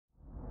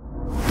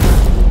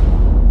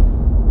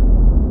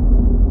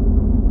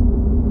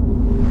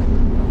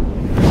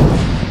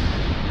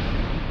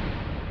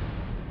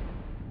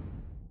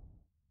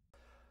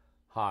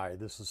Hi,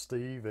 this is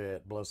Steve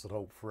at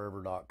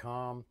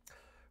blessedhopeforever.com.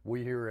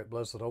 We here at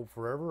Blessed Hope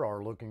Forever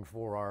are looking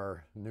for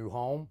our new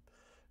home.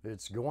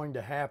 It's going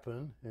to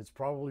happen. It's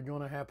probably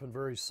going to happen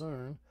very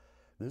soon.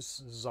 This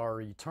is our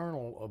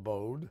eternal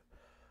abode.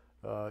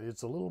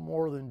 It's a little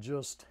more than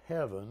just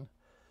heaven.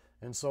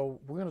 And so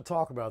we're going to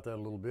talk about that a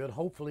little bit.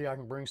 Hopefully I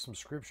can bring some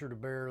scripture to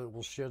bear that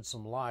will shed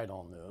some light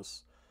on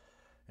this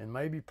and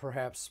maybe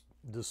perhaps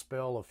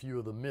dispel a few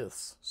of the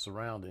myths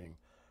surrounding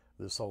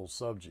this whole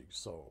subject.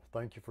 So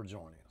thank you for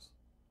joining us.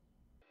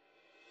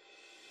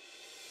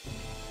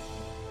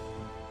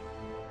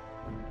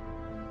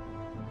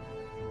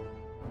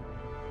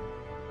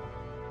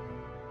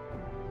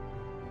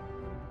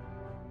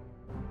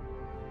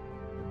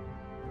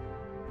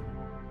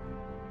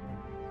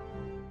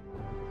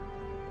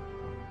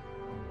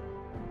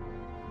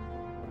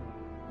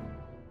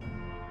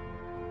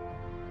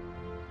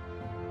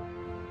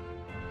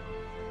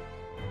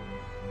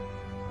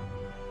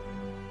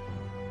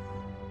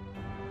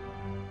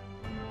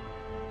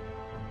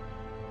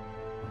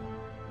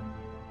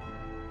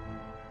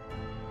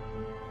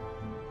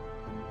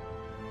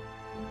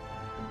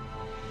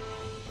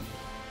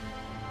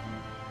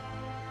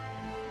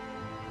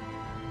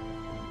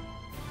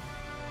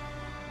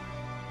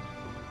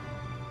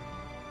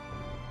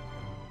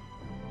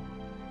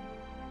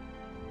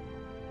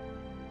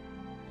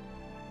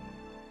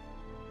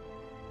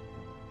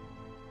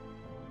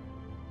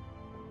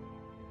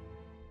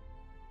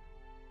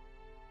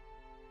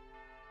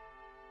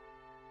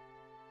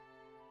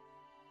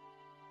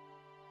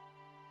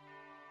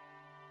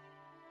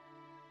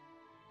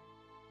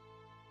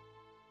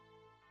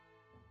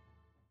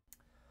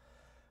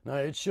 Now,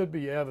 it should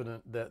be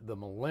evident that the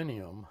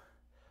millennium,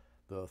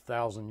 the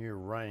 1,000-year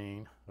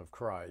reign of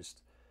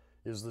Christ,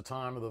 is the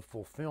time of the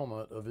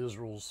fulfillment of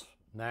Israel's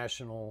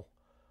national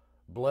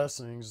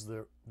blessings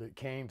that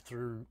came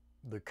through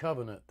the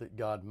covenant that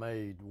God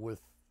made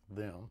with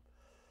them.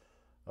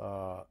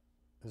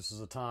 This is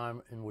a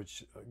time in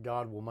which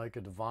God will make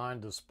a divine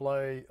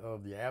display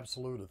of the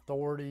absolute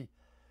authority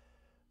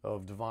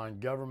of divine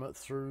government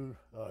through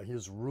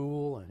his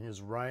rule and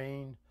his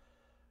reign.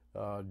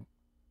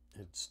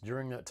 It's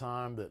during that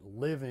time that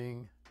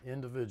living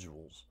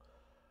individuals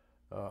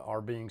are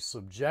being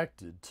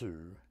subjected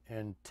to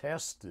and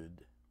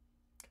tested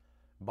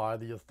by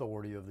the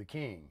authority of the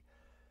king.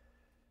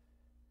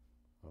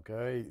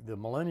 Okay, the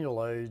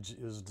millennial age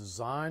is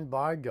designed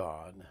by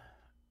God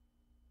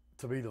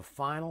to be the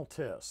final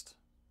test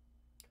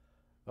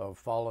of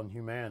fallen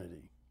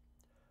humanity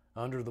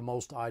under the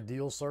most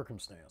ideal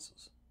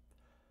circumstances,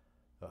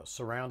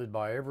 surrounded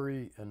by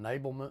every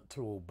enablement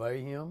to obey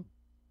him,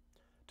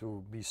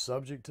 to be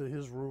subject to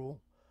his rule,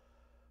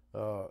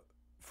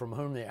 from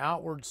whom the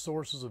outward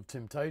sources of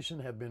temptation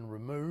have been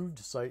removed.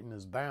 Satan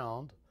is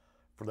bound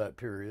for that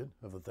period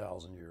of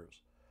 1,000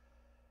 years,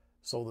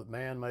 so that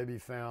man may be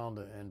found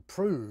and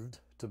proved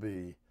to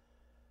be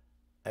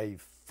a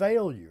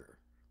failure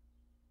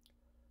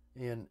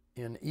in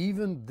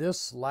even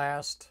this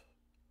last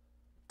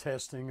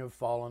testing of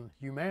fallen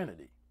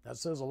humanity. That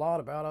says a lot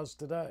about us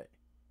today.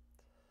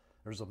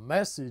 There's a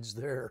message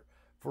there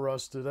for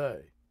us today.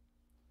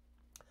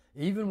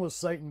 Even with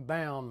Satan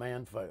bound,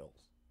 man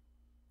fails.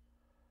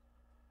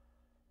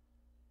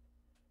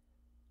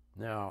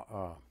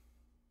 Now,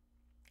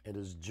 it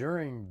is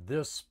during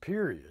this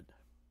period,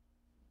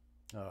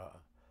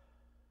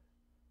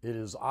 it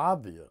is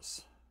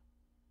obvious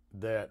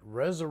that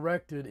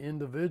resurrected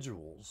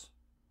individuals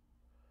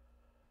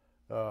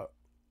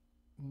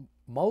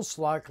most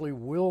likely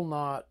will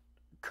not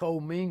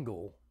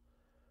commingle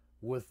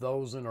with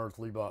those in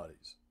earthly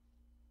bodies.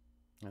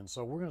 And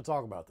so we're going to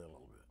talk about that a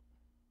little bit.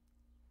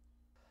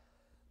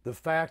 The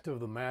fact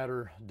of the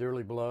matter,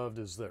 dearly beloved,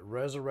 is that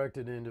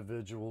resurrected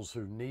individuals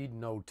who need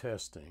no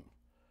testing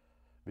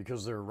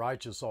because they're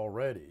righteous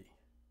already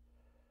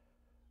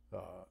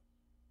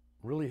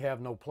really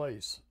have no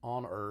place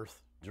on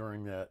earth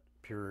during that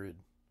period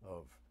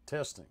of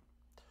testing.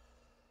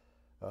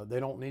 They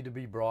don't need to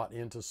be brought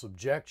into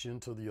subjection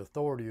to the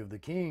authority of the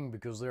king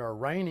because they are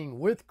reigning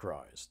with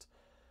Christ.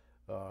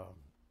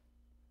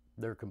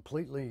 They're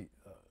completely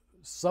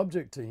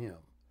subject to him,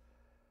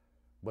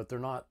 but they're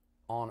not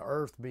on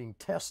earth being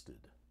tested.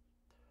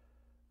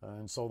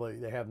 And so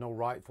they have no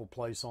rightful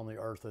place on the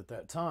earth at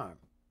that time.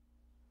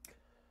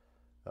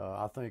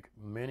 I think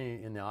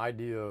in the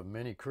idea of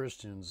many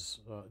Christians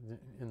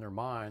in their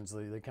minds,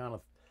 they kind of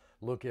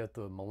look at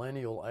the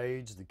millennial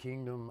age, the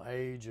kingdom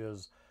age,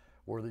 as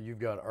where you've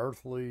got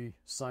earthly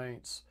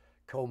saints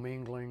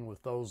commingling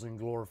with those in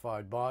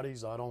glorified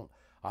bodies. I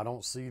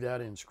don't see that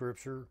in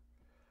Scripture.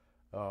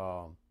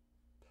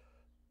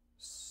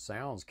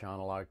 Sounds kind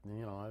of like,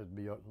 it'd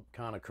be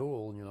kind of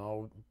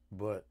cool,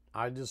 but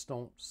I just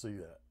don't see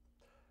that.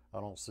 I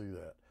don't see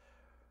that.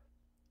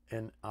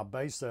 And I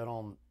base that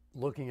on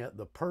looking at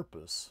the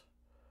purpose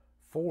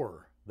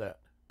for that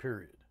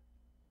period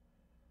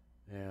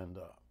and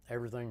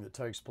everything that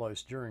takes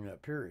place during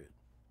that period.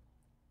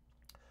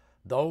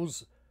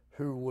 Those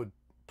who would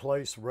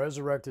place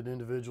resurrected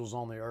individuals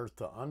on the earth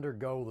to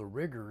undergo the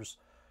rigors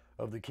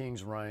of the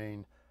king's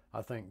reign,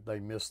 I think they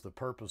miss the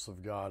purpose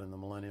of God in the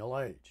millennial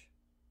age.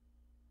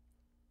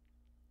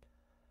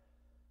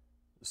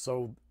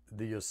 So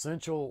the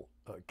essential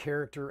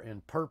character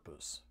and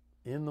purpose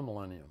in the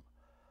millennium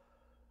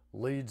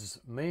leads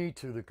me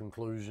to the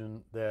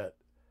conclusion that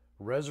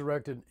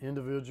resurrected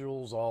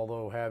individuals,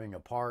 although having a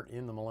part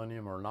in the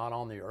millennium, are not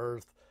on the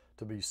earth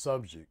to be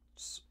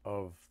subjects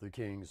of the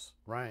king's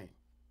reign.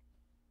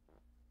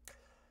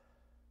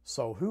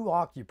 So who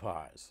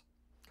occupies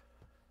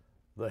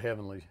the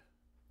heavenly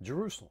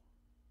Jerusalem?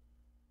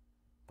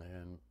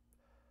 And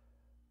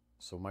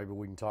so maybe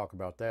we can talk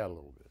about that a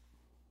little bit.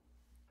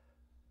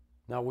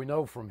 Now we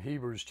know from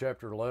Hebrews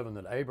chapter 11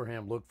 that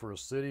Abraham looked for a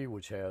city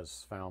which had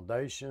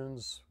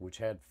foundations,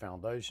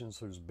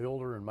 whose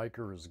builder and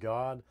maker is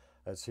God.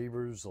 That's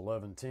Hebrews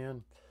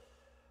 11:10.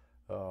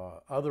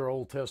 Other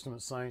Old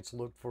Testament saints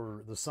looked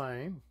for the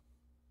same.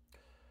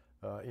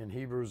 In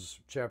Hebrews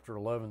chapter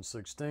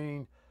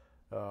 11:16,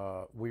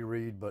 we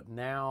read, "But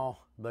now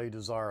they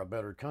desire a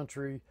better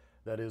country,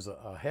 that is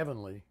a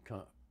heavenly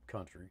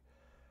country.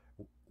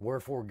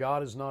 Wherefore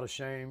God is not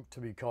ashamed to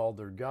be called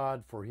their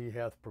God, for he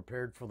hath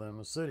prepared for them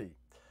a city."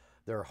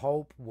 Their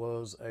hope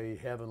was a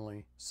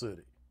heavenly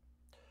city.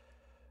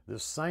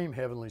 This same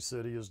heavenly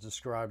city is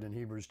described in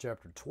Hebrews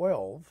chapter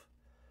 12,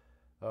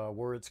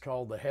 where it's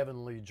called the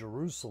heavenly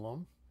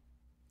Jerusalem.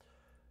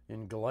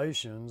 In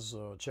Galatians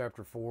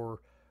chapter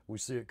 4, we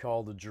see it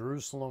called the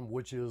Jerusalem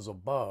which is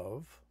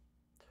above.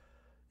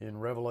 In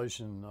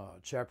Revelation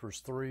chapters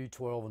 3,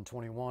 12, and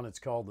 21, it's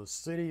called the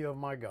city of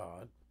my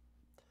God.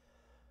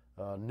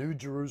 New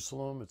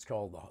Jerusalem, it's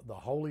called the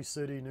holy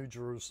city, New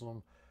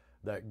Jerusalem.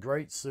 That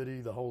great city,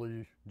 the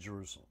holy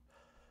Jerusalem.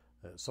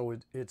 So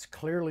it's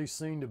clearly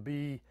seen to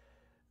be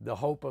the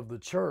hope of the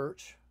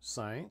church,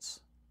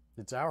 saints.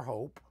 It's our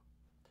hope.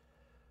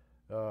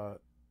 It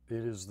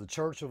is the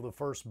church of the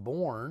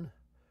firstborn,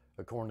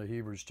 according to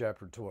Hebrews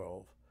chapter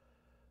 12.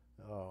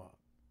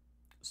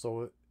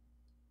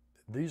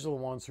 These are the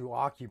ones who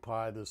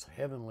occupy this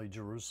heavenly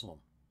Jerusalem.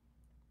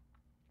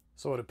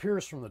 So it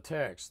appears from the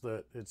text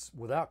that it's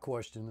without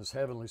question this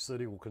heavenly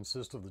city will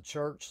consist of the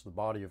church, the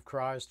body of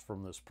Christ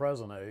from this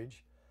present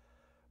age,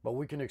 but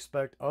we can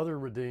expect other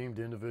redeemed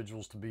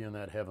individuals to be in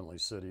that heavenly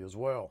city as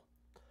well.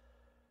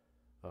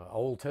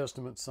 Old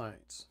Testament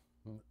saints,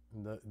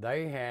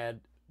 they had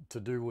to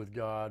do with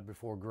God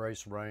before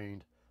grace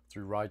reigned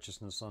through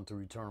righteousness unto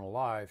eternal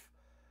life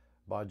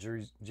by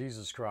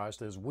Jesus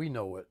Christ as we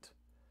know it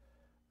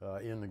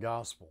in the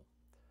gospel.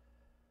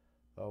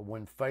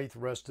 When faith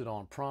rested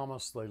on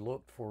promise, they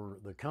looked for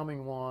the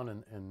coming one,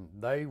 and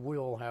they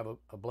will have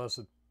a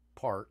blessed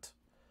part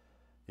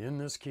in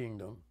this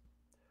kingdom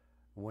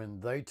when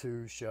they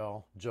too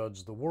shall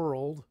judge the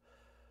world.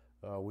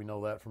 We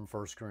know that from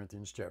 1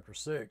 Corinthians chapter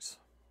 6.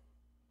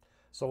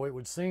 So it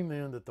would seem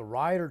then that the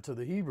writer to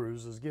the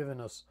Hebrews has given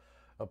us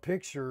a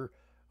picture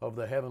of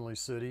the heavenly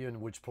city,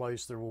 in which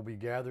place there will be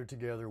gathered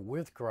together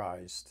with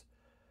Christ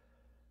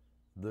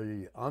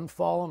the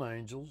unfallen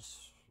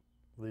angels,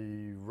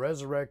 the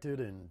resurrected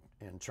and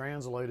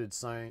translated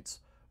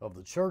saints of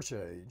the church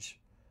age,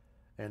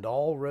 and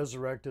all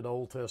resurrected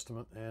Old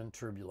Testament and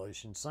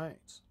tribulation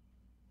saints.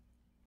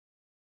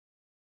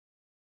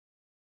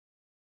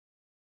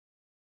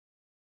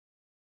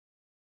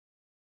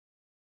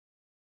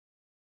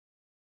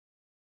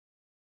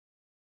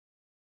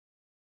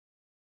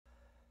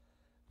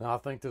 Now I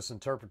think this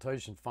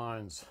interpretation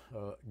finds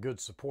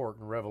good support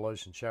in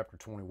Revelation chapter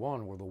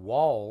 21, where the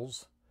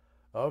walls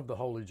of the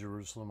Holy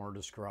Jerusalem are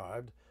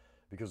described,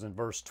 because in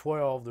verse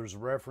 12 there's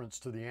reference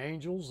to the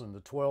angels and the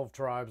 12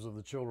 tribes of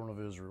the children of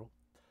Israel,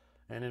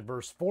 and in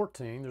verse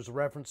 14 there's a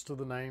reference to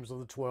the names of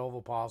the 12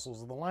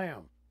 apostles of the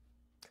Lamb.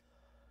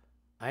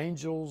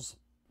 Angels,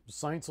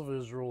 saints of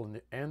Israel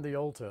and the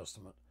Old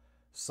Testament,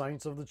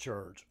 saints of the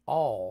church,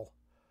 all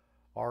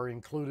are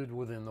included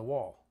within the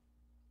wall.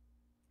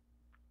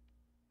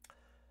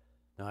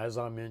 Now, as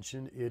I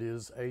mentioned, it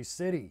is a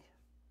city.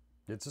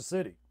 It's a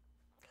city.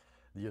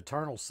 The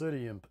eternal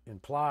city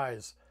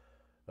implies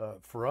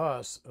for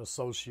us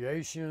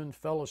association,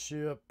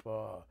 fellowship,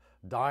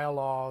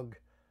 dialogue,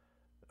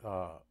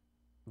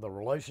 the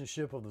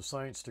relationship of the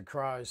saints to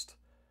Christ.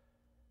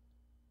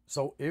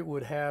 So it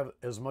would have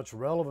as much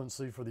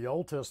relevancy for the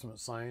Old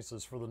Testament saints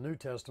as for the New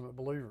Testament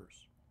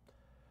believers.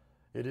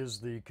 It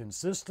is the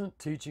consistent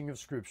teaching of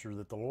Scripture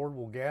that the Lord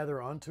will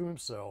gather unto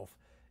himself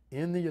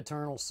in the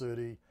eternal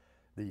city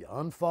the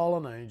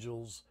unfallen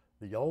angels,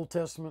 the Old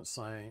Testament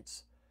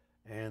saints,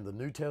 and the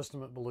New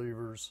Testament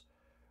believers,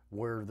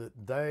 where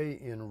that they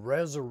in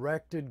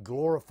resurrected,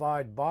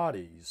 glorified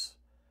bodies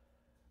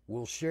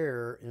will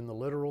share in the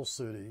literal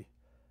city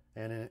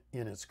and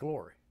in its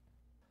glory.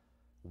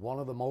 One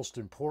of the most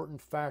important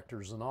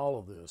factors in all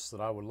of this that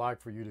I would like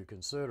for you to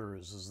consider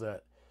is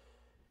that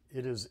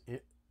it is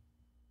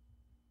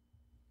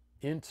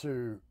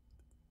into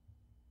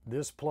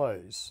this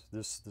place,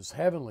 this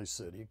heavenly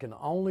city, can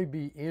only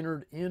be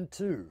entered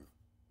into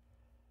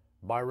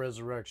by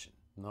resurrection.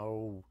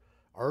 No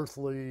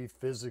earthly,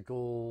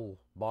 physical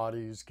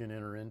bodies can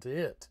enter into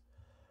it.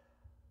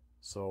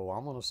 So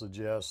I'm going to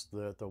suggest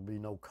that there'll be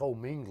no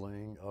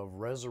commingling of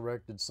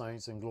resurrected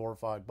saints in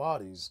glorified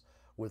bodies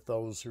with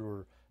those who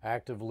are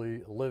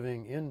actively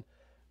living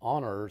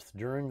on earth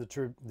during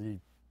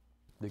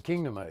the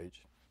kingdom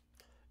age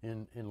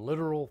in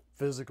literal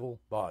physical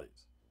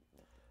bodies.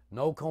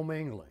 No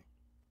commingling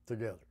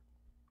together.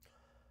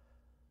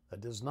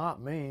 That does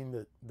not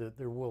mean that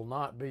there will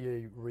not be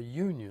a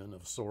reunion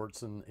of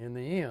sorts in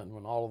the end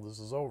when all of this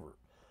is over.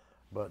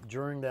 But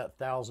during that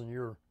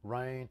 1,000-year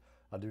reign,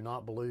 I do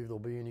not believe there'll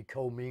be any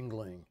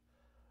commingling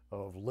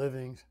of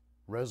living,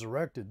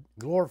 resurrected,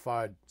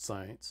 glorified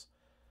saints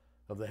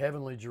of the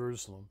heavenly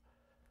Jerusalem,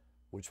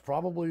 which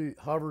probably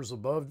hovers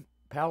above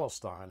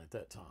Palestine at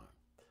that time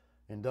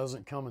and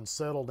doesn't come and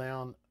settle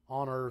down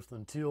on earth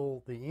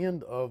until the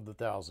end of the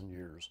 1,000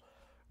 years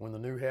when the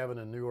new heaven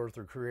and new earth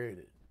are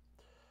created.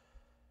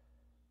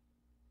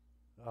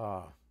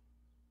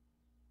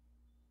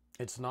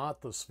 It's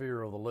not the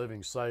sphere of the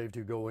living saved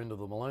who go into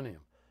the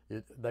millennium.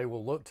 They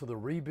will look to the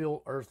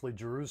rebuilt earthly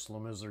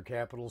Jerusalem as their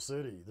capital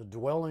city. The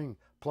dwelling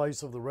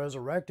place of the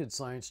resurrected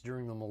saints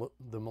during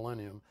the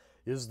millennium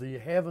is the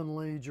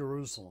heavenly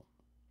Jerusalem.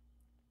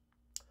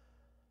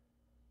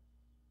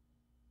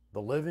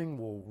 The living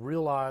will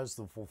realize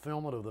the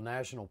fulfillment of the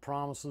national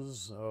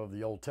promises of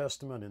the Old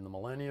Testament in the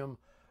millennium,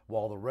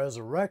 while the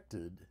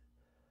resurrected,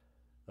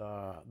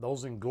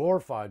 those in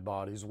glorified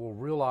bodies, will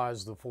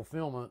realize the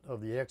fulfillment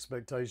of the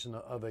expectation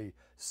of a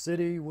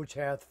city which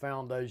hath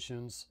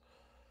foundations,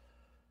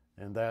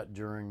 and that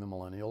during the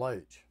millennial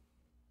age.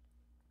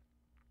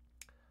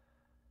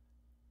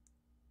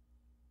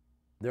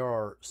 There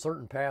are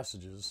certain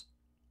passages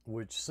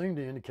which seem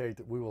to indicate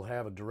that we will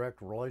have a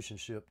direct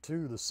relationship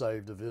to the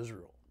saved of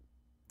Israel.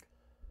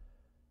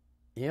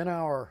 In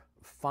our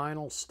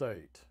final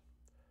state,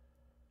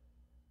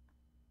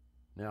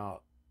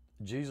 now,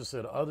 Jesus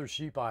said, "Other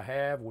sheep I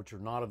have, which are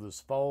not of this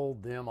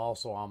fold, them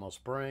also I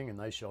must bring, and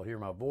they shall hear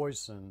my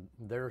voice, and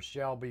there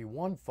shall be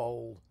one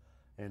fold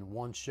and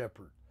one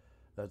shepherd."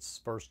 That's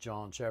 1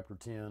 John chapter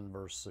 10,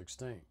 verse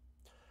 16.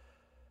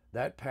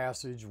 That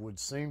passage would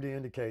seem to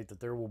indicate that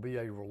there will be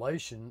a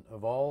relation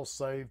of all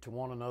saved to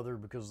one another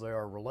because they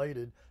are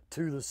related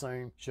to the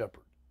same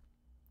shepherd.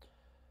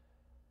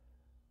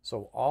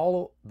 So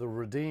all the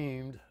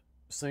redeemed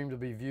seem to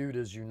be viewed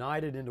as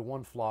united into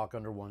one flock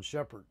under one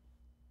shepherd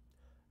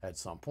at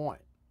some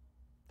point.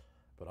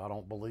 But I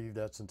don't believe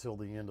that's until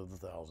the end of the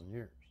 1,000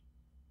 years.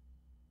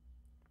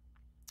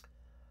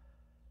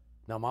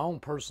 Now, my own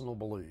personal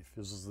belief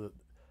is that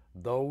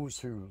those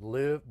who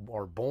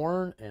are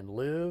born and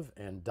live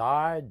and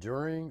die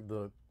during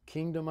the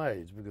kingdom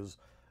age, because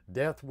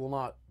death will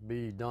not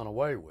be done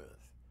away with.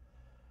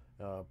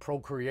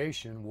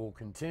 Procreation will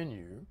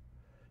continue.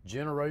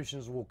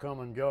 Generations will come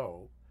and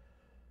go.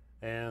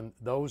 And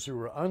those who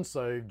are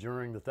unsaved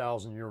during the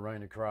 1,000-year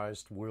reign of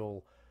Christ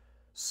will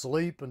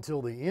sleep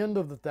until the end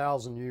of the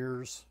 1,000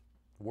 years,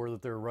 where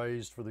that they're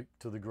raised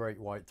to the great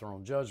white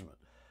throne judgment.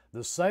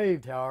 The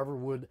saved, however,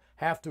 would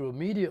have to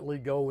immediately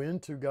go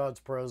into God's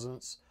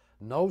presence.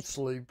 No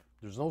sleep.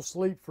 There's no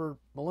sleep for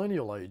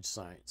millennial age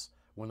saints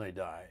when they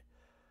die,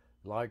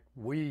 like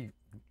we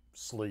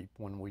sleep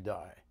when we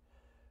die,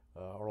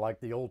 or like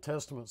the Old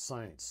Testament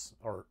saints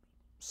are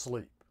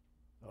sleep.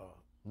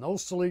 No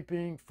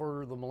sleeping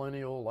for the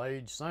millennial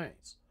age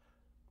saints.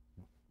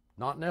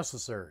 Not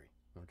necessary.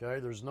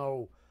 Okay, there's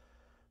no,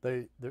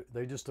 they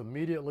just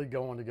immediately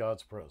go into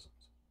God's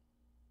presence,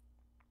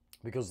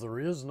 because there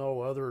is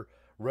no other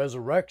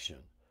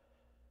resurrection,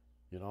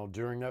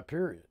 during that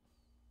period.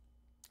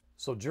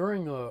 So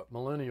during the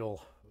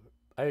millennial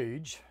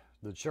age,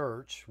 the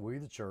church, we're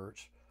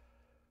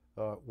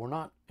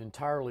not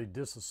entirely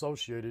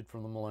disassociated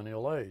from the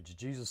millennial age.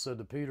 Jesus said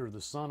to Peter,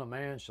 "The Son of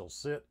Man shall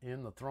sit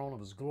in the throne of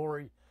his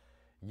glory.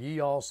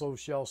 Ye also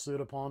shall sit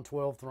upon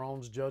 12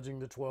 thrones, judging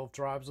the 12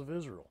 tribes of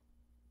Israel."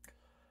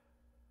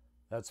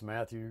 That's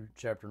Matthew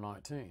chapter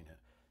 19.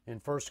 In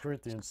 1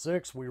 Corinthians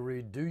 6, we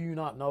read, "Do you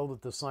not know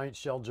that the saints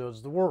shall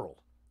judge the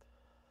world?"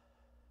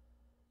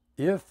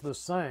 If the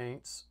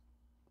saints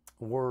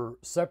were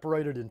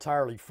separated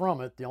entirely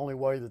from it, the only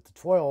way that the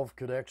 12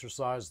 could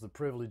exercise the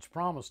privilege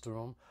promised to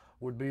them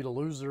would be to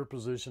lose their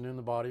position in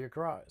the body of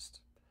Christ.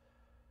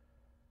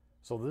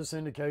 So this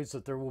indicates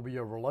that there will be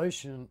a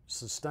relation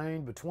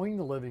sustained between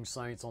the living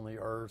saints on the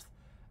earth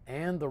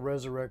and the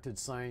resurrected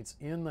saints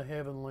in the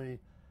heavenly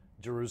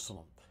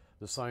Jerusalem.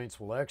 The saints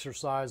will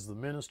exercise the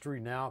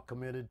ministry now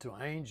committed to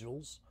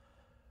angels,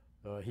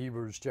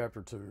 Hebrews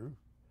chapter 2.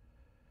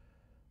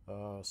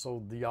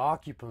 So the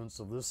occupants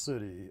of this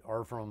city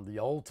are from the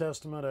Old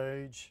Testament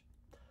age,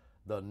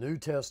 the New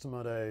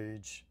Testament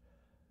age,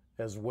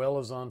 as well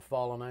as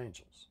unfallen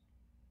angels.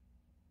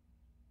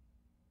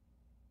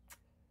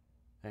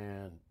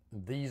 And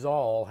these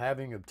all,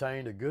 having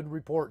obtained a good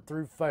report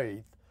through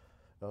faith,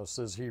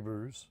 says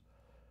Hebrews,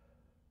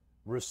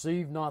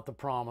 receive not the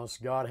promise,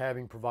 God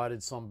having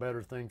provided some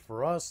better thing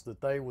for us,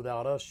 that they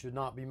without us should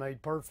not be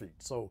made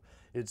perfect. So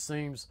it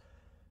seems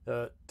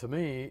to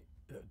me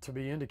to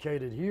be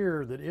indicated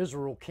here that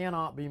Israel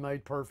cannot be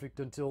made perfect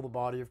until the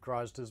body of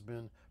Christ has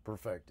been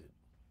perfected.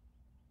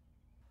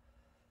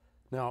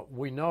 Now,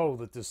 we know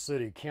that this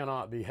city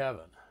cannot be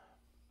heaven,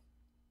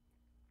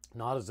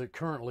 not as it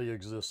currently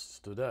exists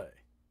today,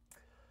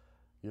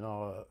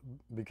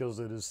 because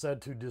it is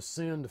said to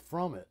descend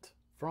from it,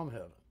 from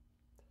heaven.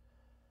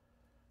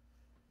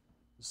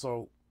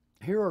 So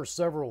here are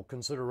several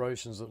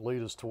considerations that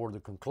lead us toward the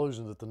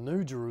conclusion that the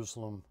New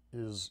Jerusalem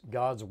is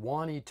God's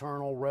one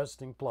eternal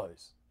resting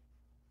place.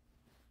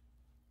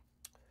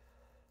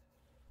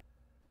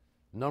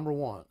 Number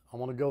one, I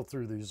want to go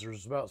through these.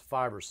 There's about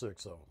 5 or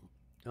 6 of them.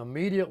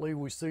 Immediately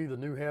we see the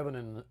new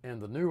heaven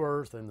and the new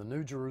earth and the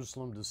new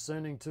Jerusalem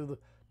descending to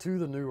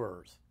the new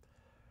earth.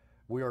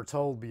 We are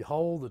told,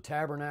 behold, the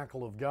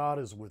tabernacle of God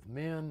is with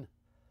men.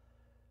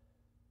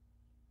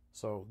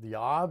 So the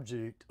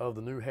object of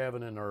the new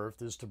heaven and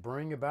earth is to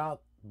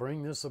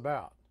bring this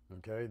about,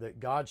 okay, that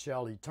God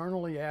shall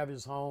eternally have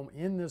his home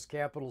in this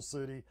capital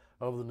city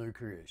of the new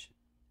creation.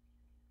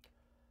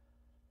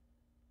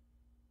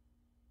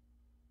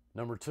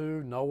 Number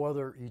 2, no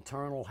other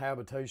eternal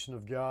habitation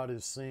of God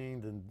is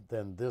seen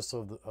than this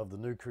of the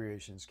new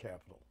creation's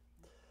capital.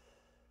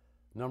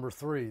 Number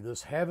 3,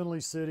 this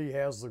heavenly city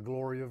has the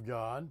glory of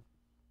God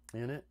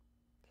in it.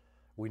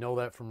 We know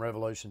that from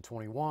Revelation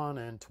 21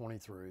 and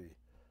 23,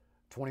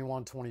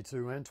 21,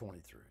 22, and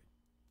 23.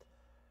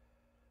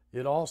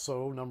 It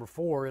also, number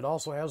 4, it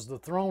also has the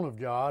throne of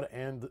God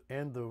and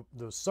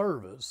the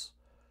service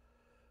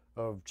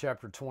of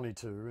chapter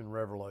 22 in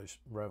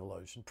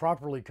Revelation,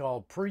 properly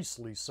called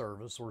priestly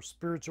service or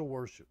spiritual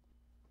worship.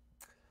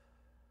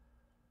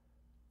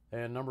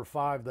 And number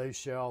 5, they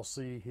shall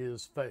see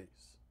his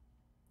face.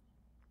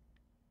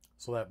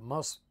 So that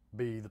must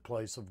be the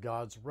place of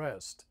God's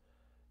rest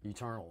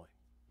eternally.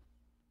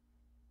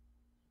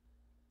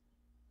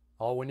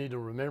 All we need to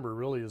remember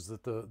really is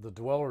that the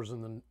dwellers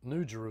in the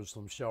New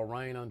Jerusalem shall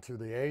reign unto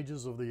the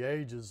ages of the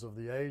ages of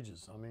the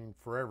ages. I mean,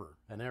 forever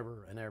and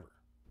ever and ever.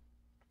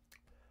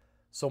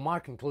 So my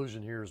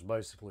conclusion here is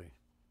basically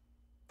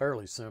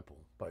fairly simple,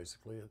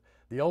 basically.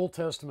 The Old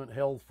Testament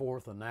held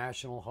forth a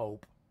national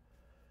hope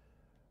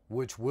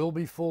which will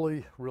be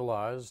fully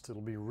realized.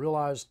 It'll be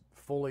realized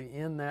fully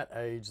in that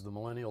age, the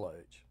millennial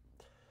age.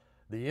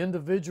 The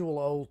individual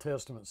Old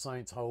Testament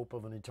saints' hope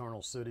of an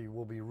eternal city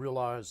will be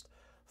realized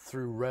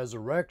through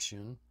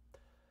resurrection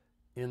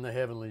in the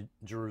heavenly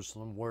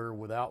Jerusalem, where,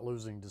 without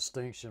losing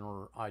distinction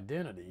or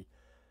identity,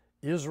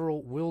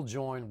 Israel will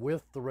join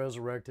with the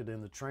resurrected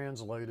and the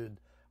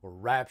translated or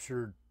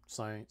raptured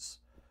saints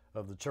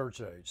of the church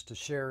age to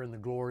share in the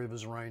glory of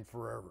his reign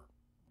forever.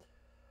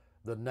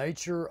 The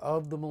nature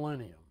of the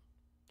millennium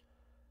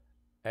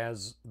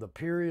as the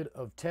period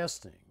of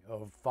testing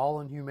of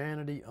fallen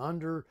humanity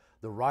under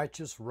the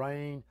righteous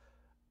reign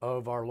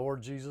of our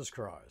Lord Jesus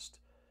Christ,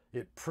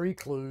 it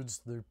precludes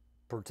the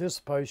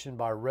participation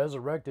by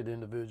resurrected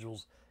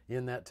individuals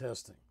in that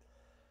testing.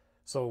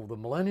 So the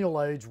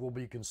millennial age will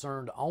be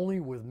concerned only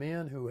with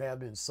men who have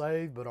been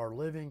saved but are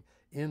living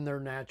in their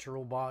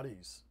natural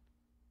bodies.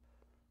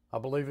 I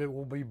believe it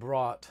will be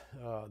brought,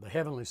 the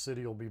heavenly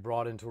city will be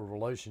brought into a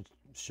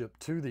relationship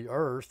to the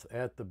earth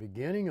at the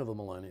beginning of the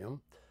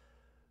millennium.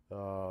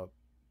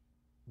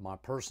 My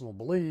personal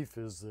belief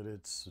is that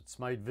it's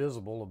made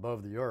visible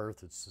above the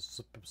earth.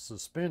 It's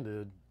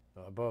suspended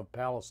above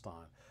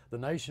Palestine. The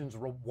nations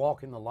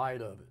walk in the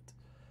light of it.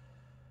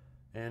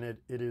 And it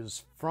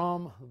is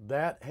from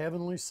that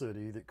heavenly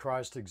city that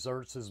Christ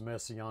exerts his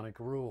messianic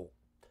rule,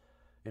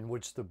 in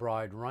which the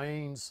bride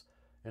reigns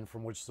and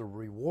from which the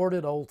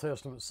rewarded Old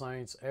Testament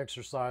saints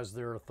exercise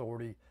their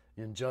authority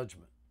in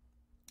judgment.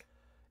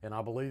 And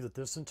I believe that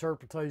this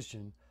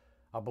interpretation,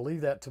 I believe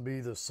that to be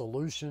the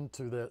solution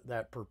to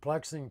that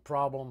perplexing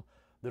problem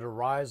that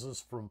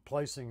arises from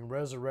placing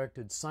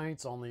resurrected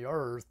saints on the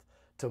earth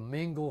to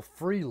mingle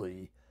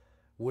freely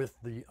with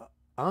the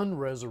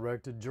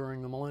unresurrected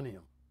during the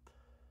millennium.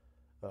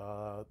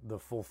 The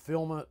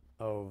fulfillment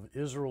of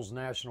Israel's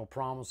national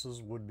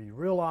promises would be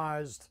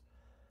realized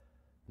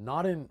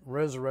not in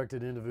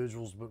resurrected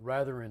individuals, but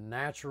rather in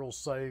natural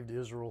saved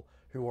Israel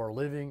who are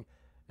living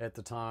at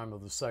the time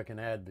of the second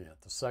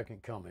advent, the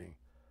second coming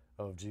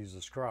of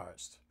Jesus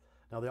Christ.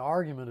 Now the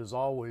argument is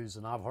always,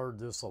 and I've heard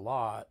this a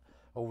lot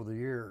over the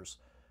years,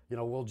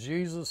 well,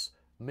 Jesus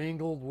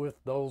mingled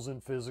with those in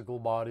physical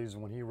bodies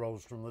when he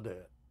rose from the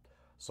dead.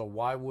 So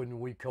why wouldn't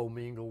we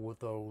commingle with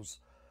those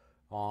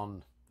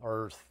on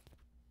earth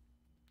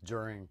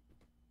during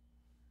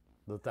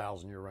the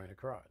 1,000-year reign of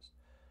Christ?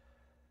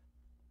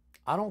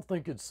 I don't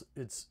think it's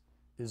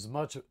as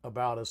much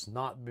about us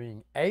not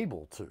being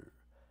able to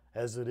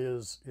as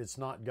it's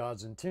not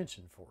God's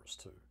intention for us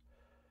to.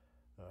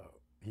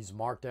 He's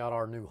marked out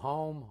our new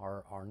home.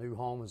 Our new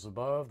home is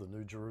above, the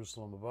New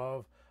Jerusalem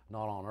above,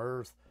 not on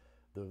earth.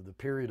 The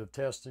period of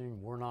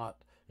testing, we're not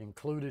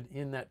included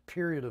in that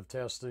period of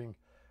testing.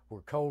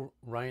 We're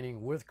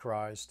co-reigning with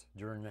Christ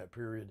during that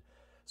period.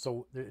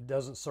 So it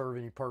doesn't serve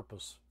any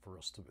purpose for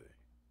us to be.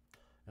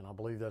 And I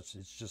believe it's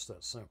just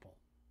that simple.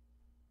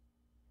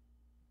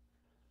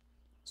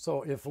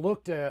 So if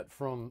looked at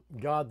from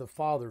God the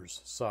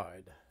Father's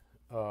side,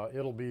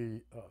 It'll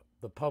be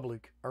the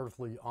public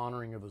earthly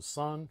honoring of his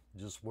son,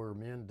 just where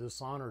men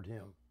dishonored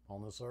him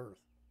on this earth.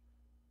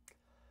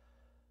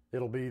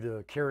 It'll be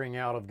the carrying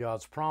out of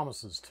God's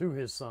promises to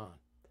his son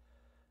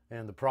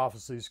and the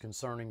prophecies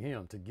concerning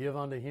him, to give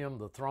unto him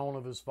the throne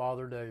of his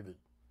father David.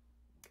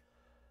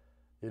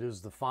 It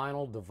is the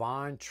final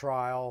divine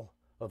trial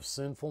of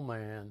sinful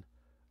man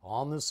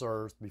on this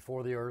earth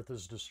before the earth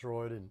is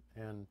destroyed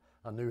and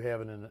a new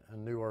heaven and a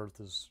new earth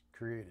is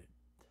created.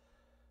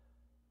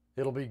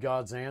 It'll be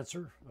God's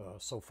answer,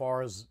 so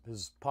far as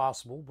is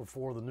possible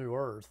before the new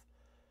earth,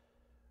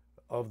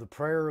 of the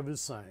prayer of his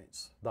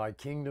saints. Thy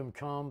kingdom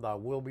come, thy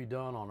will be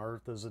done on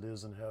earth as it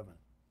is in heaven.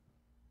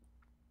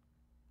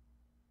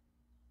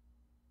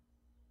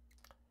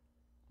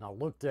 Now,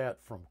 looked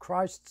at from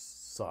Christ's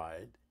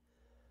side,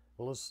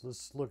 well,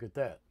 let's look at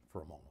that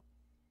for a moment.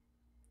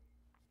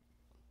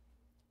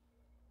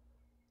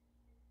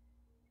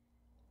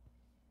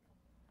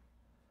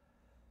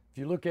 If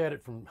you look at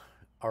it from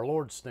our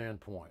Lord's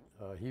standpoint,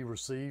 he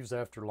receives,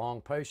 after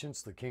long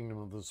patience, the kingdom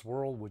of this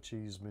world, which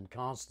he's been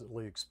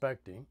constantly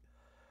expecting,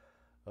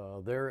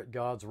 there at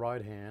God's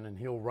right hand, and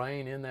he'll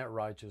reign in that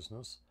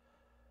righteousness.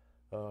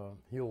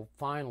 He'll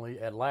finally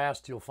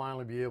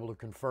be able to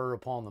confer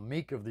upon the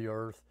meek of the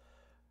earth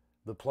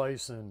the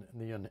place and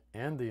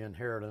the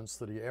inheritance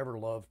that he ever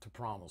loved to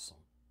promise them.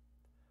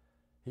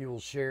 He will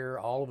share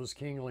all of his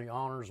kingly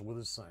honors with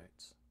his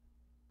saints.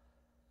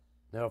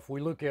 Now, if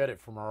we look at it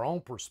from our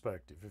own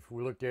perspective, let's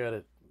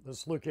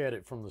look at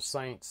it from the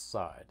saints'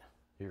 side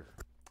here.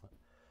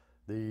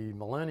 The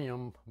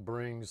millennium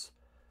brings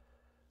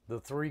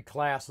the three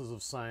classes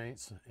of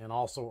saints and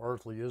also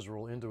earthly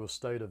Israel into a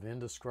state of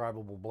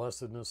indescribable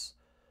blessedness.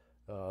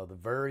 The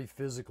very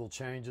physical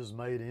changes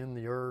made in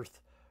the earth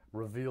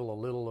reveal a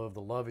little of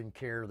the loving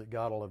care that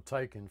God will have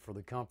taken for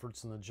the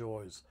comforts and the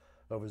joys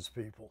of his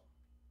people.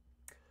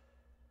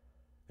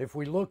 If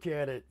we look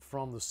at it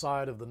from the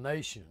side of the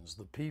nations,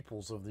 the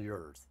peoples of the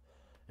earth,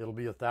 it'll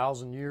be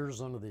 1,000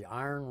 years under the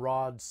iron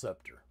rod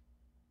scepter.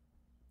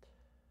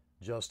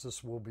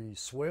 Justice will be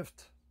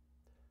swift.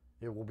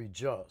 It will be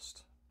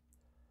just.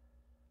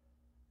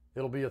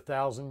 It'll be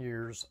 1,000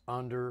 years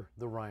under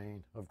the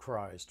reign of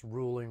Christ,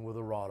 ruling with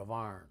a rod of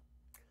iron.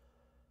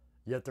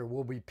 Yet there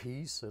will be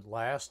peace at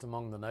last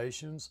among the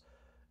nations.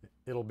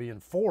 It'll be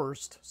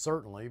enforced,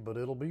 certainly, but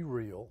it'll be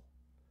real.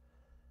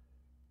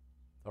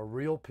 A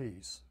real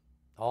peace.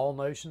 All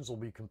nations will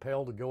be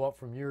compelled to go up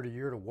from year to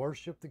year to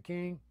worship the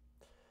King,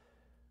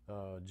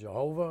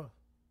 Jehovah,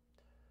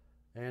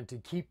 and to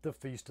keep the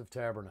Feast of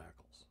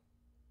Tabernacles.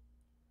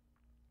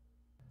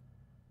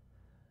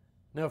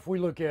 Now, if we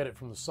look at it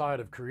from the side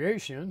of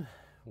creation,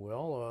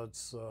 well,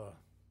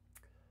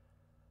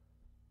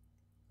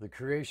 the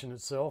creation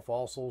itself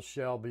also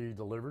shall be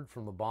delivered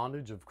from the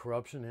bondage of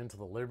corruption into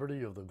the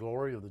liberty of the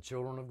glory of the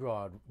children of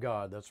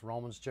God. That's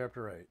Romans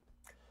chapter 8.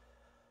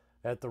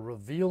 At the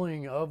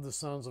revealing of the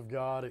sons of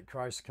God, at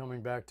Christ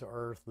coming back to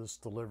earth, this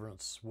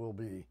deliverance will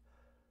be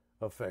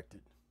effected.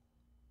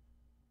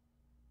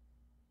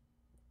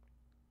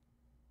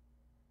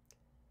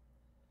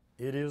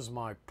 It is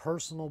my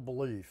personal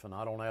belief, and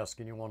I don't ask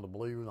anyone to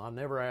believe, I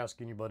never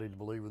ask anybody to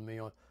believe with me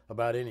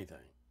about anything.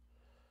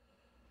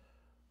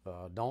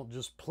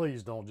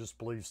 Please don't just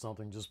believe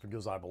something just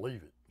because I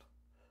believe it.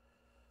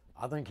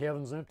 I think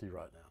heaven's empty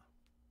right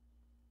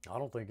now. I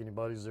don't think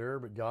anybody's there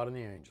but God and the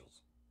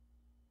angels.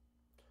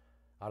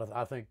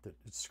 I think that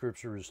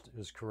Scripture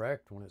is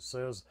correct when it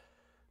says,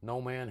 no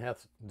man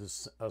hath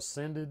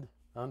ascended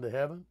unto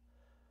heaven.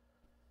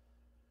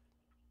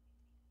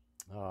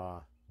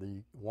 I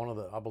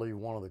believe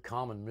one of the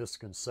common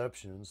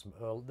misconceptions,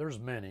 there's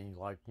many,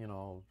 like,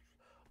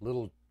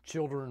 little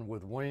children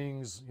with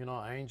wings,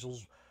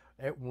 angels.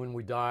 When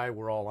we die,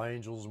 we're all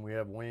angels and we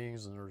have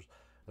wings, and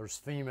there's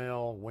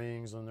female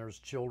wings and there's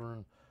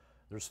children.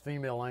 There's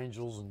female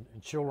angels and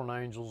children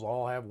angels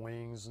all have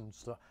wings and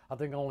stuff. I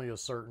think only a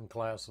certain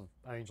class of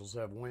angels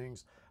have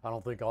wings. I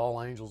don't think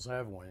all angels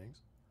have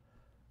wings.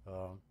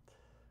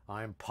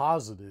 I am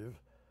positive,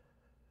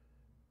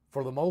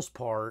 for the most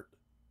part,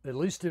 at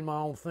least in my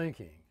own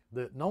thinking,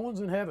 that no one's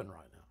in heaven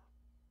right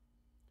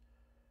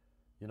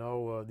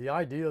now. The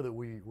idea that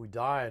we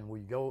die and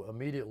we go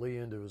immediately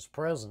into his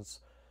presence,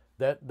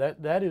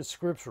 that is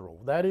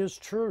scriptural. That is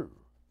true,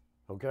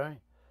 okay?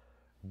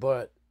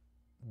 But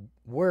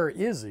where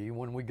is he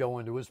when we go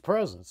into his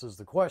presence is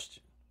the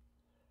question.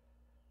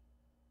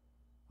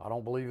 I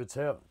don't believe it's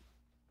heaven.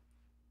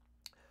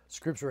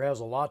 Scripture has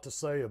a lot to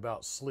say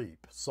about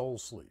sleep, soul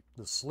sleep.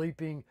 The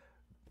sleeping,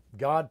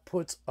 God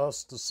puts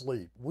us to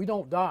sleep. We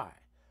don't die.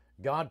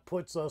 God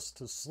puts us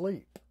to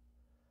sleep.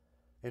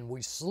 And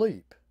we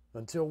sleep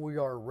until we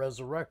are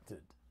resurrected.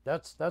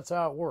 That's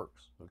how it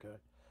works, okay?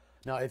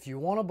 Now, if you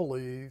want to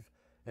believe,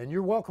 and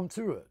you're welcome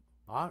to it,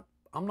 I'm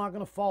not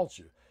going to fault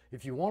you.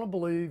 If you want to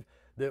believe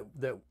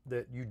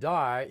that you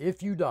die,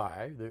 if you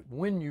die, that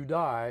when you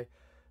die,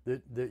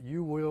 that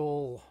you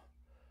will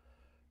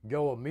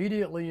go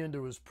immediately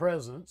into his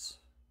presence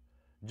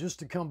just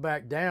to come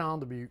back down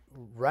to be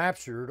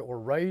raptured or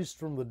raised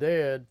from the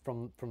dead,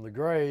 from the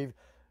grave,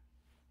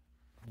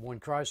 when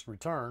Christ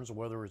returns,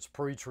 whether it's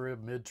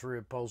pre-trib,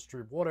 mid-trib,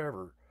 post-trib,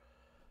 whatever,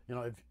 you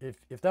know,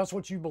 if that's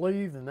what you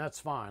believe, then that's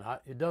fine.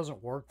 It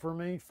doesn't work for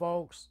me,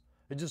 folks.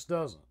 It just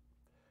doesn't.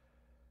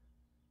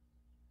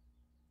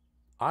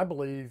 I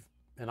believe,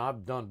 and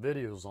I've done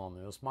videos on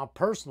this, my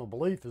personal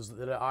belief is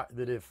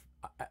that if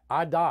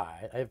I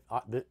die,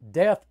 that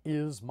death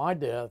is my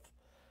death,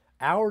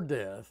 our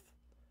death,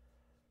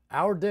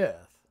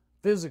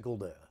 physical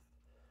death,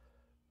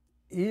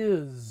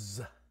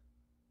 is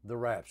the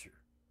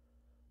rapture,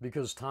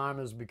 because time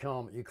has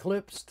become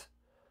eclipsed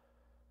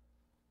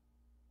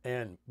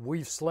and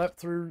we've slept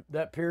through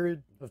that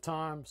period of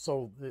time.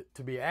 So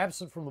to be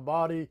absent from the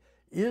body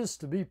is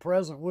to be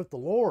present with the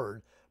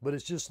Lord, but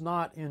it's just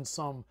not in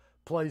some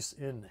place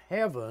in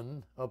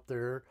heaven up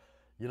there,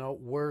 you know,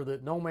 where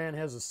that no man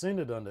has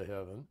ascended unto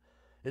heaven.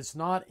 It's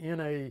not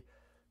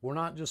we're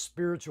not just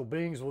spiritual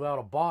beings without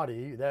a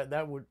body.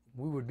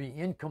 We would be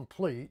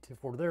incomplete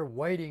if we're there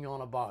waiting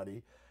on a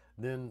body.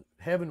 Then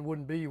heaven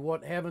wouldn't be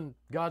what heaven,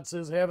 God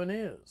says heaven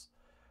is.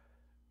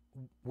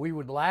 We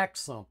would lack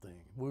something.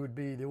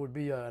 There would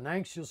be an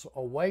anxious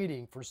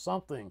awaiting for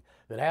something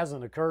that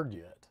hasn't occurred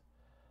yet.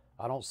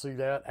 I don't see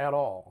that at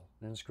all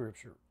in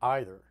Scripture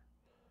either.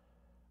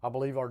 I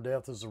believe our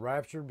death is the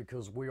rapture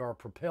because we are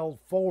propelled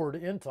forward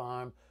in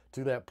time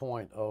to that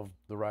point of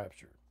the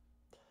rapture.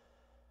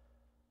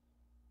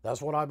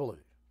 That's what I believe.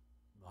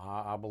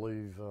 I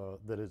believe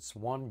that it's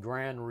one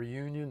grand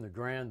reunion,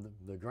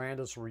 the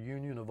grandest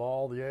reunion of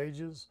all the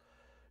ages.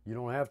 You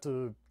don't have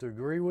to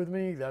agree with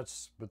me,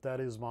 but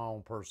that is my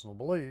own personal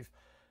belief,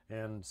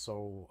 and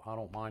so I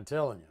don't mind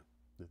telling you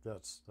that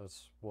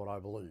that's what I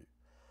believe.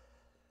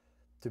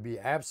 To be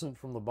absent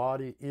from the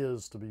body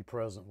is to be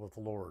present with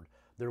the Lord.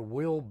 There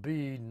will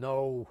be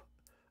no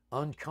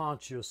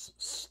unconscious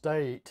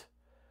state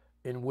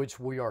in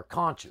which we are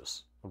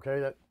conscious.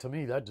 Okay, to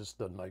me, that just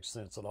doesn't make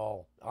sense at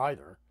all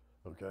either.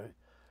 Okay,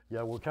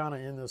 yeah, we're kind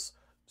of in this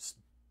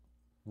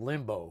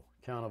limbo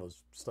kind of a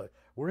state.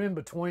 We're in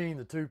between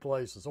the two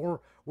places,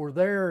 or we're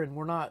there and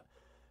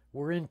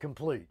we're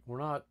incomplete. We're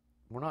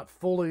not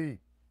fully,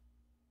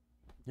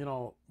 you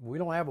know, we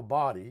don't have a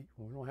body.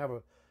 We don't have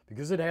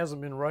because it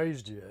hasn't been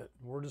raised yet.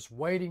 We're just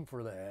waiting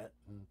for that.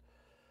 And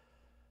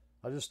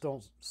I just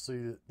don't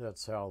see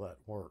that's how that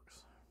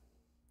works.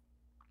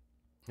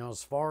 Now,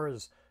 as far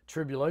as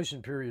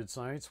tribulation period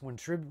saints, when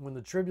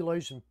the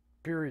tribulation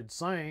period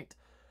saint,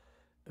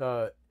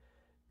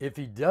 if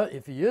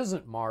he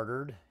isn't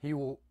martyred, he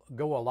will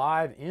go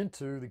alive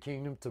into the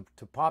kingdom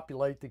to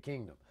populate the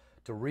kingdom,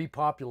 to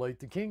repopulate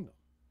the kingdom.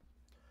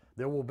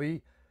 There will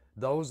be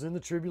those in the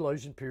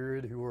tribulation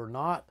period who are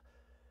not,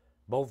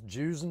 both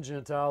Jews and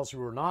Gentiles,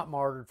 who are not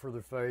martyred for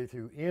their faith,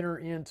 who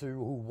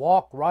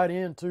walk right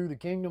into the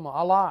kingdom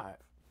alive,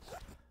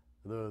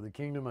 the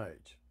kingdom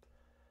age.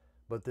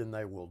 But then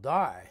they will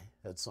die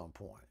at some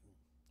point.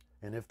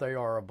 And if they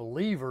are a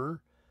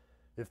believer,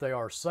 if they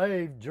are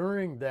saved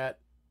during that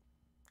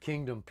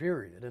kingdom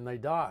period and they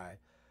die,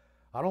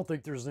 I don't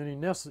think there's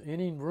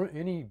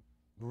any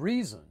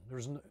reason.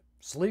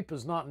 Sleep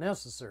is not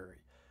necessary.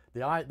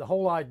 The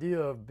whole idea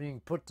of being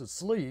put to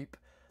sleep,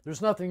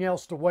 there's nothing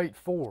else to wait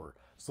for.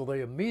 So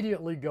they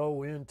immediately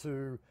go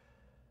into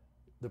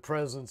the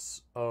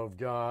presence of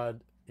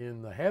God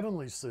in the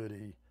heavenly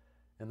city,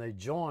 and they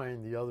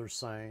join the other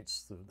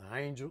saints, the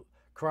angel,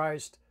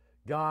 Christ,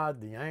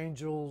 God, the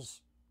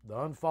angels, the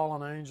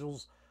unfallen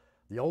angels,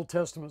 the Old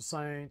Testament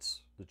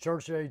saints, the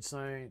church age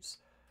saints,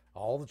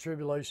 all the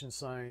tribulation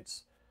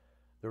saints.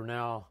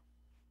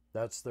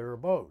 That's their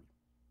abode,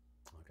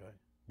 okay?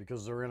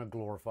 Because they're in a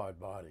glorified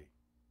body,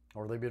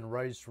 or they've been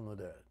raised from the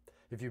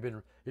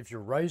dead. If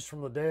you're raised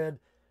from the dead,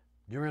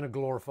 you're in a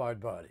glorified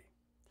body.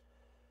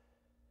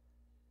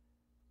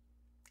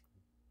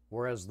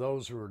 Whereas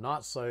those who are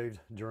not saved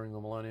during the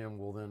millennium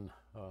will then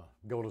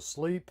go to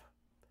sleep.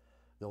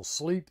 They'll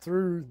sleep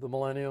through the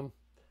millennium,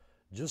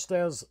 just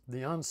as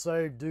the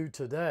unsaved do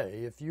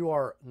today. If you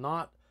are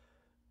not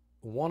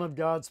one of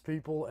God's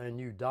people and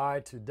you die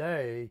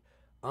today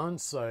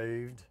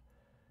unsaved,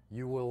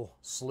 you will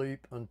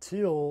sleep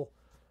until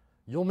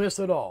you'll miss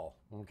it all.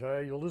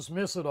 Okay, you'll just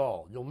miss it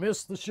all. You'll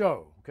miss the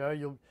show. Okay,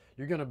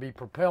 you're going to be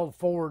propelled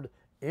forward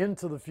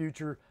into the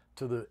future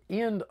to the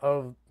end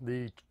of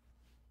the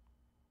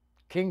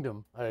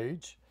kingdom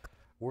age,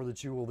 or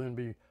that you will then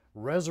be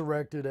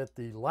resurrected at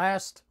the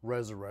last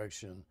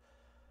resurrection,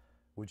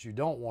 which you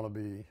don't want to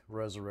be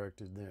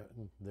resurrected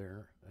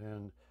there.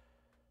 And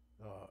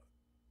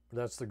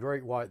that's the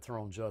great white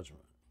throne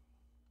judgment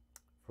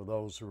for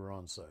those who are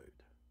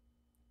unsaved.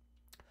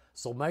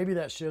 So maybe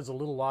that sheds a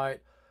little light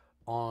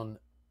on,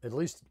 at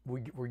least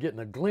we're getting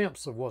a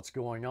glimpse of what's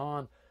going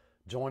on.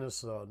 Join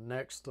us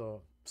next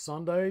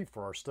Sunday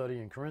for our study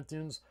in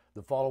Corinthians.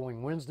 The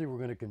following Wednesday, we're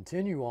going to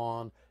continue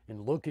on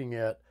in looking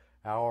at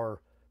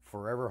our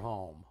forever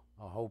home.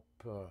 I hope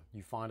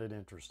you find it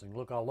interesting.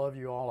 Look, I love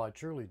you all. I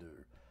truly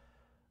do.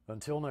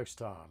 Until next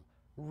time,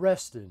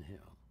 rest in Him.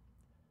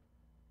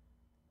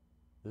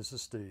 This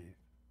is Steve.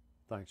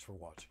 Thanks for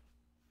watching.